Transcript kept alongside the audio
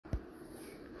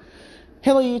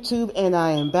Hello YouTube, and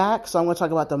I am back. So I'm going to talk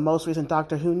about the most recent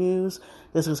Doctor Who news.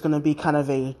 This is going to be kind of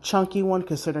a chunky one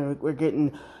considering we're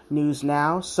getting news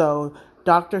now. So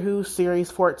Doctor Who Series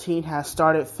 14 has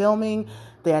started filming.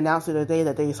 They announced the other day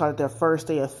that they started their first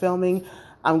day of filming.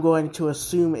 I'm going to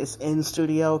assume it's in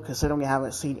studio considering we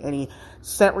haven't seen any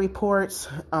set reports.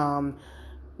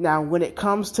 Now when it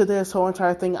comes to this whole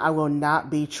entire thing, I will not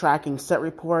be tracking set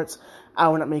reports. I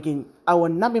will not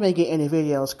be making any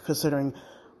videos considering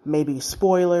maybe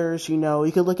spoilers. You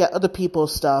can look at other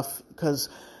people's stuff because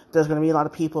there's going to be a lot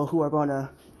of people who are going to,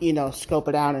 scope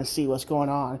it out and see what's going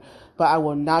on. But I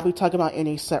will not be talking about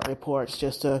any set reports,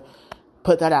 just to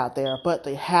put that out there. But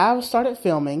they have started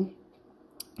filming.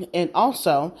 And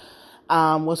also,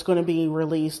 what's going to be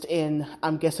released in,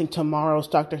 I'm guessing, tomorrow's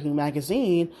Doctor Who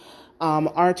magazine,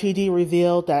 RTD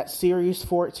revealed that Series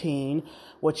 14,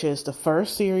 which is the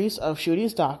first series of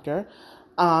Ncuti's Doctor,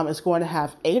 is going to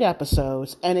have 8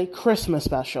 episodes and a Christmas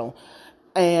special.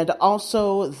 And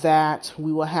also that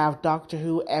we will have Doctor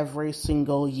Who every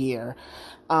single year.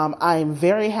 I am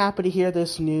very happy to hear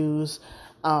this news.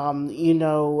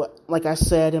 Like I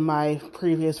said in my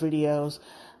previous videos,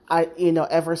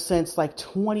 ever since like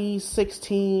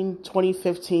 2016,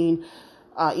 2015,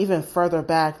 even further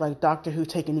back, like Doctor Who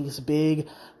taking these big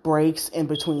breaks in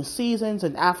between seasons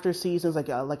and after seasons, like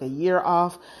a year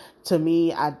off. To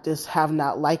me, I just have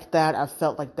not liked that. I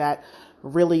felt like that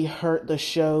really hurt the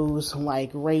show's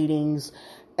ratings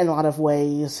in a lot of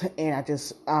ways, and I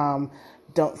just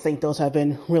don't think those have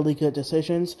been really good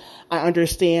decisions. I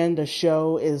understand the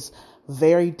show is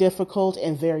very difficult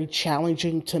and very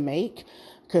challenging to make,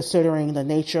 considering the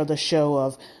nature of the show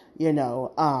of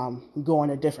going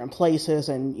to different places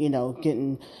and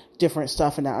getting different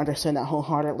stuff, and I understand that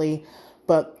wholeheartedly.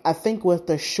 But I think with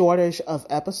the shortage of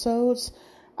episodes,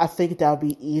 I think that would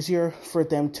be easier for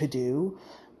them to do.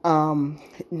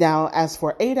 Now, as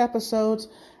for 8 episodes,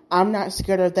 I'm not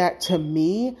scared of that. To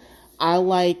me, I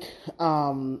like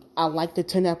the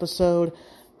 10 episode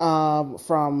from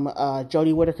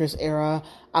Jodie Whittaker's era.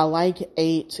 I like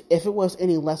 8. If it was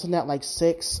any less than that, like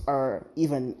 6 or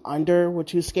even under,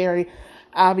 which is scary,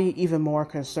 I'll be even more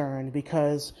concerned,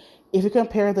 because if you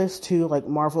compare this to like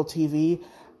Marvel TV,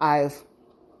 I've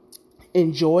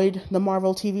enjoyed the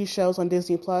Marvel TV shows on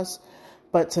Disney Plus,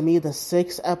 but to me the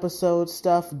 6 episode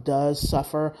stuff does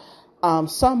suffer.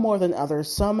 Some more than others.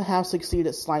 Some have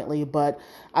succeeded slightly, but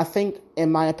I think,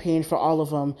 in my opinion, for all of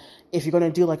them, if you're going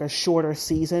to do like a shorter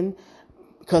season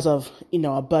because of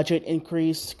a budget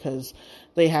increase, because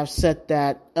they have said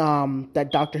that that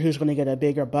Doctor Who's going to get a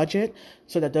bigger budget,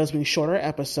 so that does mean shorter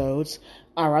episodes.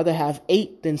 I'd rather have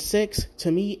 8 than 6.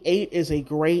 To me, 8 is a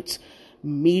great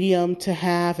medium to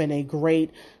have and a great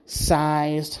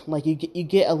sized, you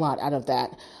get a lot out of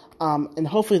that. And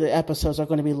hopefully the episodes are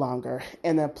going to be longer.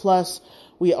 And then plus,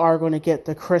 we are going to get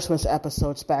the Christmas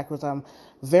episodes back, which I'm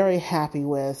very happy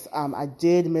with. I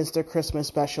did miss the Christmas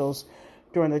specials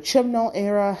during the Chibnall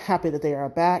era. Happy that they are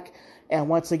back. And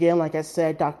once again, like I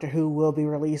said, Doctor Who will be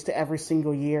released every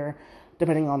single year,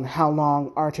 depending on how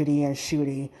long RTD and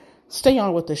Ncuti stay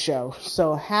on with the show.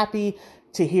 So happy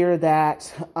to hear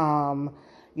that.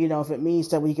 If it means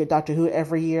that we get Doctor Who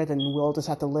every year, then we'll just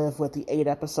have to live with the 8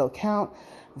 episode count.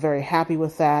 Very happy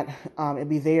with that. It'd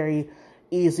be very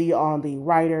easy on the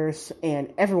writers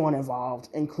and everyone involved,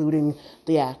 including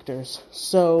the actors.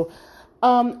 So,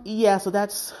 so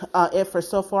that's it for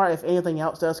so far. If anything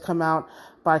else does come out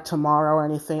by tomorrow or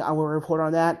anything, I will report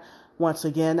on that. Once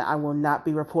again, I will not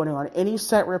be reporting on any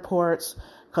set reports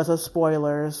because of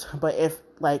spoilers. But if,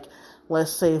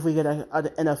 let's say if we get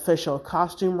an official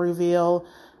costume reveal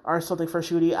or something for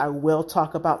Ncuti, I will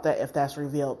talk about that if that's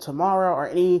revealed tomorrow or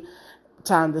any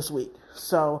time this week.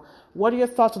 So what are your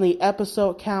thoughts on the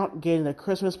episode count, getting the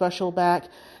Christmas special back,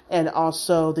 and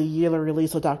also the yearly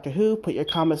release of Doctor Who? Put your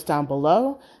comments down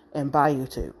below, and bye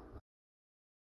YouTube.